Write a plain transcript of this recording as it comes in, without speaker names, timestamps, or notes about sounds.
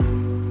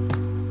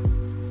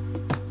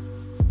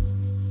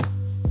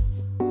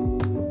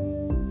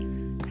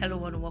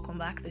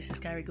this is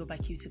Gary Go by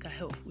Cutica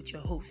Health with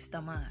your host,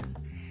 Aman.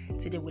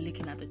 Today we're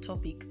looking at the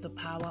topic, the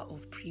power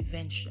of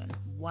prevention,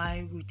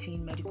 why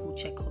routine medical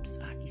checkups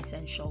are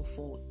essential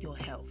for your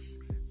health,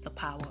 the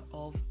power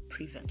of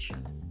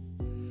prevention.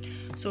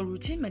 So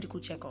routine medical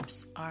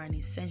checkups are an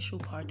essential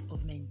part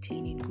of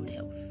maintaining good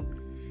health.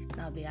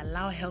 Now, they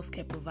allow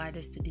healthcare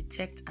providers to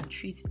detect and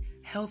treat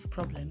health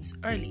problems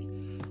early,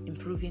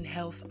 improving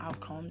health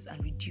outcomes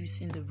and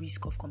reducing the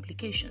risk of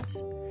complications.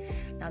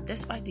 Now,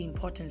 despite the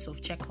importance of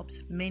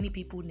checkups, many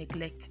people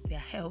neglect their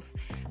health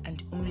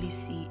and only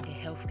see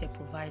a healthcare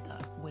provider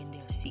when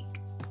they're sick.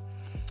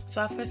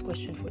 So our first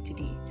question for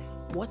today,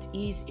 what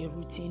is a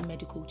routine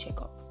medical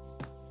checkup?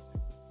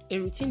 A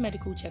routine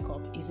medical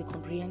checkup is a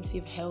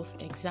comprehensive health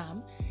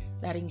exam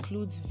that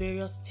includes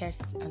various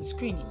tests and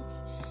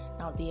screenings.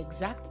 Now, the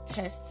exact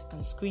tests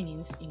and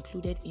screenings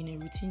included in a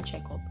routine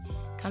checkup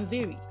can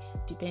vary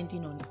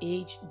depending on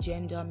age,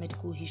 gender,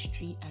 medical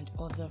history, and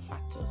other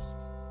factors.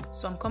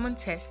 Some common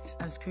tests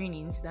and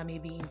screenings that may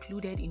be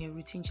included in a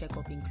routine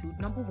checkup include: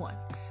 number 1,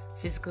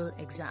 physical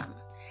exam.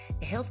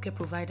 A healthcare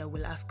provider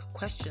will ask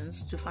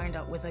questions to find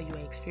out whether you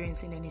are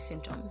experiencing any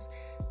symptoms,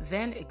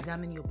 then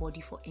examine your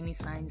body for any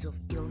signs of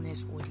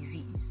illness or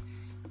disease.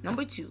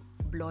 Number 2,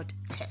 blood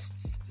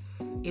tests.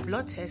 A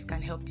blood test can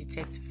help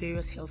detect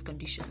various health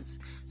conditions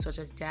such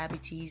as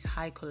diabetes,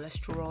 high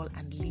cholesterol,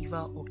 and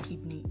liver or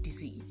kidney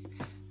disease.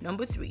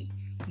 Number 3,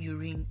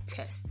 urine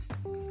tests.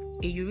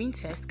 A urine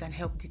test can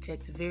help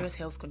detect various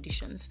health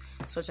conditions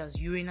such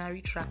as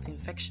urinary tract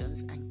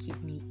infections and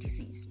kidney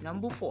disease.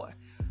 Number 4,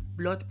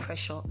 blood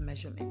pressure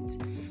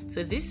measurement.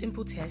 So this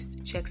simple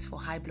test checks for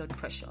high blood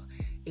pressure,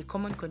 a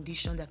common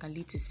condition that can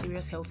lead to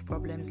serious health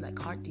problems like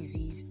heart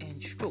disease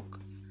and stroke.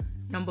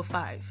 Number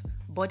 5,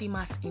 body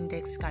mass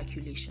index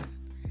calculation.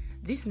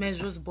 This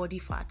measures body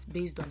fat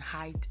based on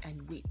height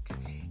and weight.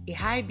 A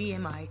high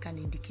BMI can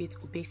indicate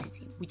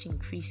obesity, which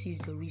increases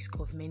the risk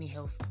of many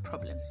health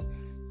problems.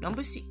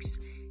 Number 6,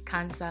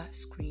 cancer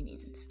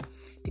screenings.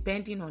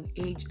 Depending on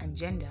age and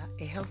gender,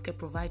 a healthcare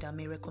provider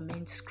may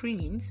recommend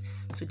screenings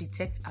to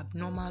detect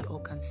abnormal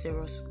or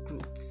cancerous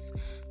growths.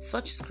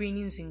 Such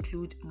screenings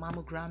include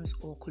mammograms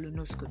or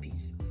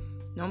colonoscopies.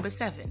 Number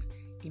 7,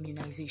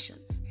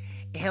 immunizations.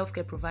 A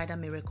healthcare provider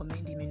may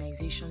recommend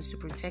immunizations to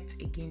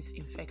protect against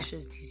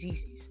infectious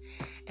diseases.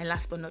 And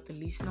last but not the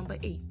least, number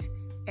 8,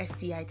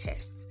 STI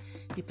tests.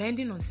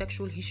 Depending on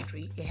sexual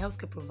history, a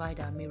healthcare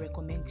provider may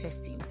recommend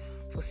testing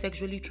for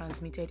sexually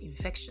transmitted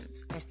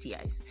infections,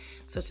 STIs,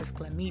 such as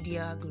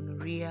chlamydia,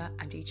 gonorrhea,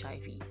 and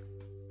HIV.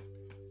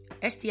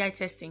 STI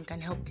testing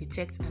can help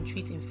detect and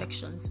treat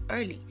infections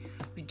early,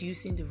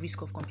 reducing the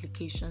risk of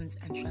complications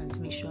and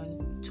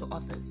transmission to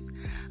others.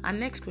 Our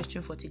next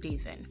question for today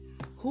then,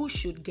 who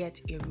should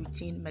get a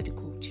routine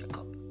medical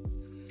checkup?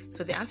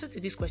 So the answer to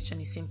this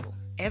question is simple.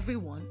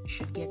 Everyone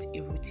should get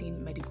a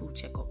routine medical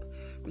checkup,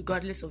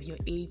 regardless of your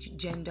age,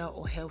 gender,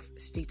 or health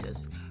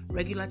status.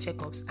 Regular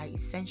checkups are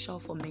essential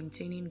for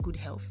maintaining good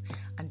health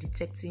and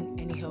detecting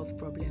any health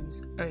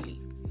problems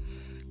early.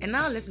 And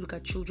now let's look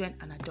at children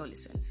and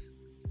adolescents.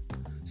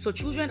 So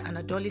children and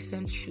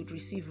adolescents should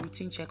receive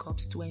routine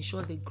checkups to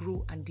ensure they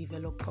grow and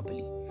develop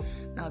properly.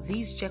 Now,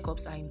 these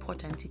checkups are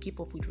important to keep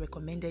up with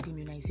recommended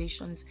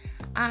immunizations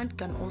and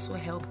can also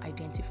help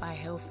identify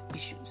health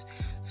issues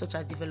such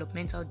as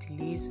developmental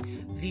delays,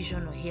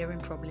 vision or hearing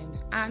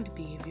problems, and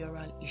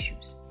behavioral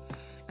issues.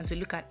 And to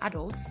look at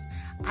adults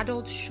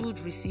should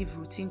receive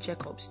routine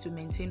checkups to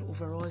maintain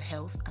overall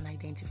health and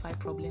identify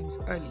problems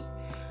early.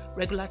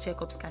 Regular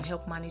checkups can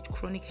help manage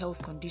chronic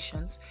health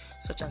conditions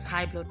such as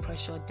high blood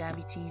pressure,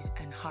 diabetes,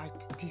 and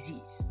heart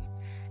disease.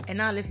 And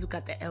now let's look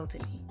at the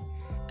elderly.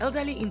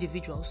 Elderly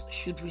individuals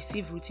should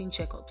receive routine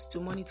checkups to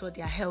monitor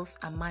their health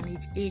and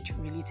manage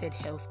age-related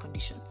health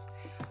conditions.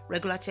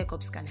 Regular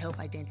checkups can help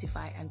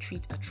identify and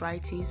treat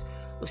arthritis,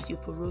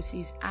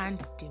 osteoporosis,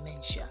 and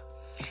dementia.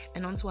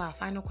 And on to our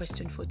final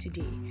question for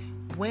today.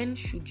 When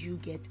should you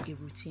get a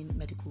routine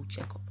medical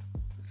checkup?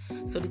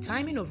 So the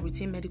timing of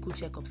routine medical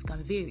checkups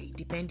can vary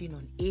depending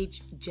on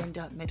age,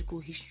 gender, medical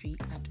history,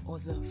 and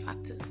other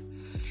factors.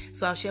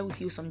 So I'll share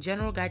with you some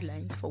general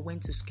guidelines for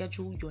when to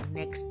schedule your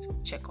next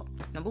checkup.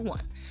 Number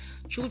 1,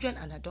 children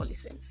and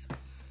adolescents.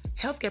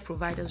 Healthcare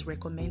providers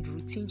recommend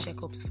routine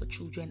checkups for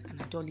children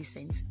and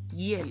adolescents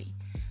yearly.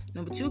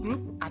 Number 2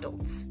 group,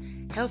 adults.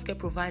 Healthcare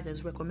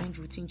providers recommend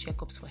routine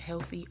checkups for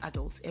healthy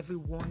adults every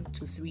 1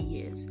 to 3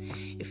 years.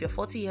 If you're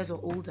 40 years or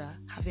older,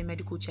 having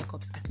medical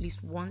checkups at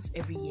least once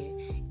every year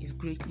is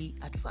greatly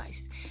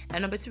advised.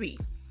 And number 3,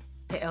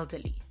 the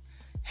elderly.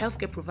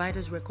 Healthcare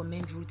providers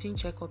recommend routine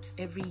checkups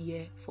every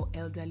year for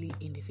elderly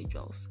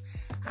individuals.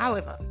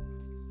 However,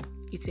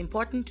 it's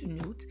important to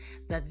note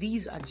that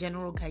these are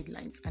general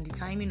guidelines and the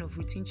timing of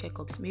routine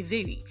checkups may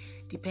vary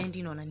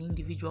depending on an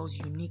individual's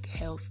unique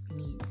health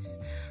needs.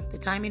 The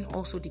timing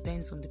also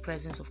depends on the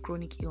presence of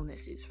chronic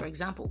illnesses. For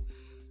example,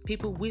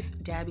 people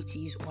with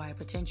diabetes or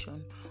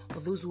hypertension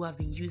or those who have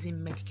been using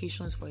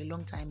medications for a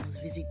long time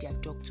must visit their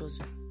doctors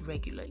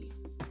regularly.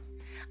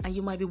 And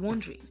you might be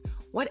wondering,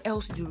 what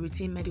else do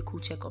routine medical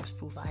checkups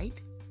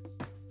provide?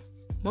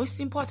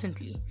 Most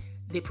importantly,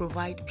 They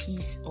provide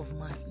peace of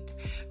mind.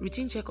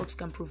 Routine checkups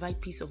can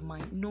provide peace of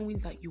mind knowing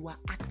that you are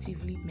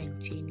actively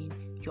maintaining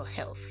your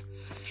health.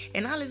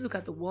 And now let's look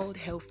at the World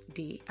Health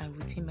Day and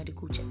routine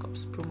medical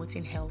checkups,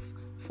 promoting health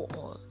for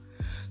all.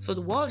 So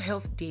the World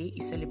Health Day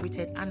is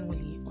celebrated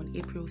annually on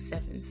April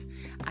 7th,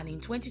 and in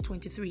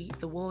 2023,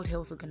 the World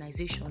Health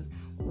Organization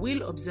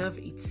will observe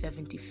its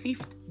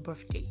 75th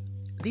birthday.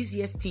 This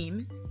year's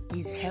theme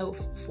is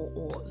Health for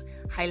All,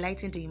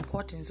 highlighting the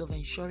importance of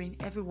ensuring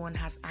everyone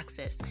has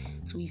access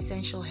to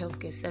essential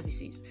healthcare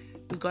services,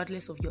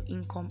 regardless of your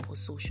income or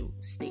social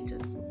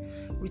status.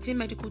 Routine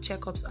medical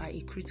checkups are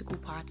a critical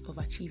part of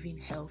achieving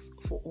health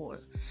for all.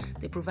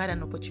 They provide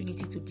an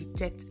opportunity to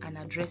detect and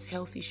address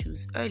health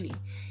issues early,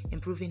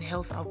 improving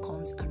health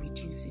outcomes and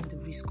reducing the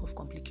risk of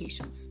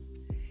complications.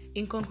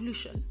 In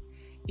conclusion,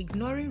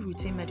 ignoring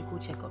routine medical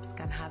checkups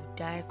can have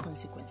dire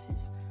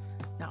consequences.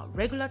 Now,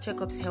 regular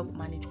checkups help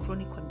manage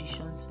chronic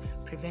conditions,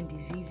 prevent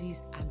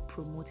diseases, and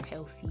promote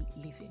healthy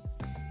living.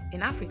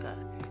 In Africa,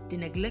 the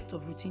neglect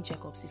of routine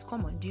checkups is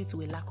common due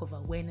to a lack of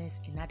awareness,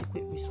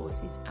 inadequate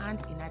resources,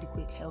 and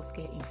inadequate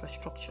healthcare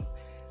infrastructure.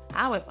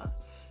 However,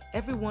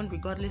 everyone,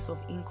 regardless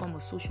of income or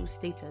social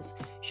status,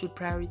 should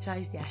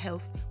prioritize their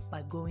health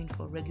by going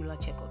for regular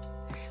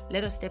checkups.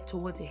 Let us step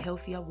towards a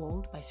healthier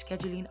world by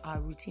scheduling our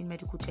routine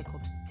medical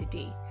checkups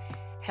today.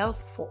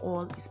 Health for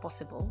all is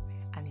possible,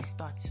 and it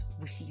starts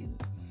with you.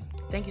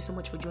 Thank you so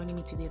much for joining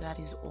me today. That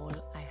is all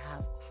I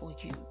have for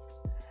you.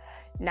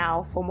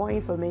 Now, for more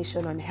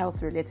information on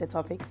health-related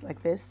topics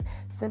like this,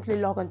 simply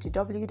log on to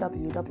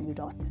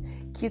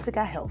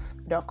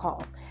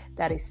www.cuticahealth.com.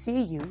 That is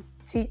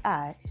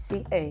CUTICA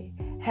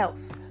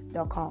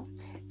health.com.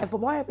 And for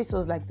more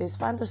episodes like this,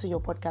 find us on your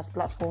podcast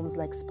platforms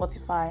like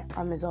Spotify,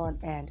 Amazon,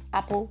 and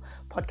Apple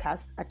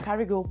Podcasts at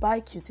Carigo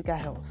by Cutica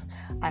Health.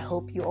 I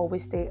hope you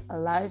always stay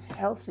alive,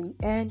 healthy,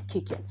 and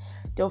kicking.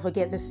 Don't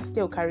forget, this is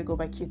still Carigo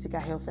by Cutica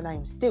Health, and I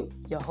am still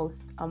your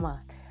host, Aman.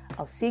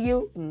 I'll see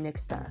you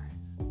next time.